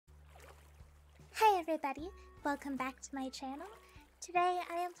everybody, welcome back to my channel. Today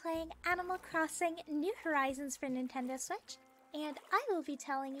I am playing Animal Crossing New Horizons for Nintendo Switch, and I will be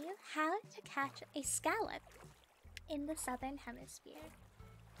telling you how to catch a scallop in the Southern Hemisphere.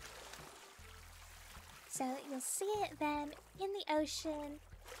 So you'll see them in the ocean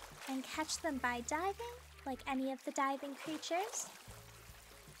and catch them by diving, like any of the diving creatures.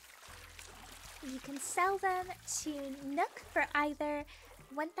 You can sell them to Nook for either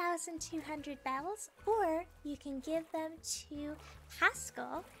 1,200 bells, or you can give them to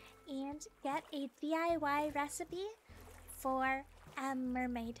Haskell and get a DIY recipe for a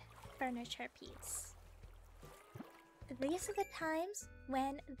mermaid furniture piece. These are the times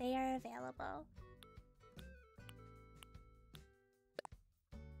when they are available.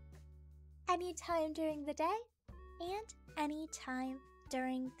 Anytime during the day and anytime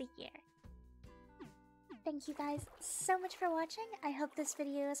during the year. Thank you guys so much for watching. I hope this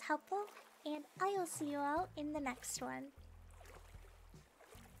video is helpful, and I will see you all in the next one.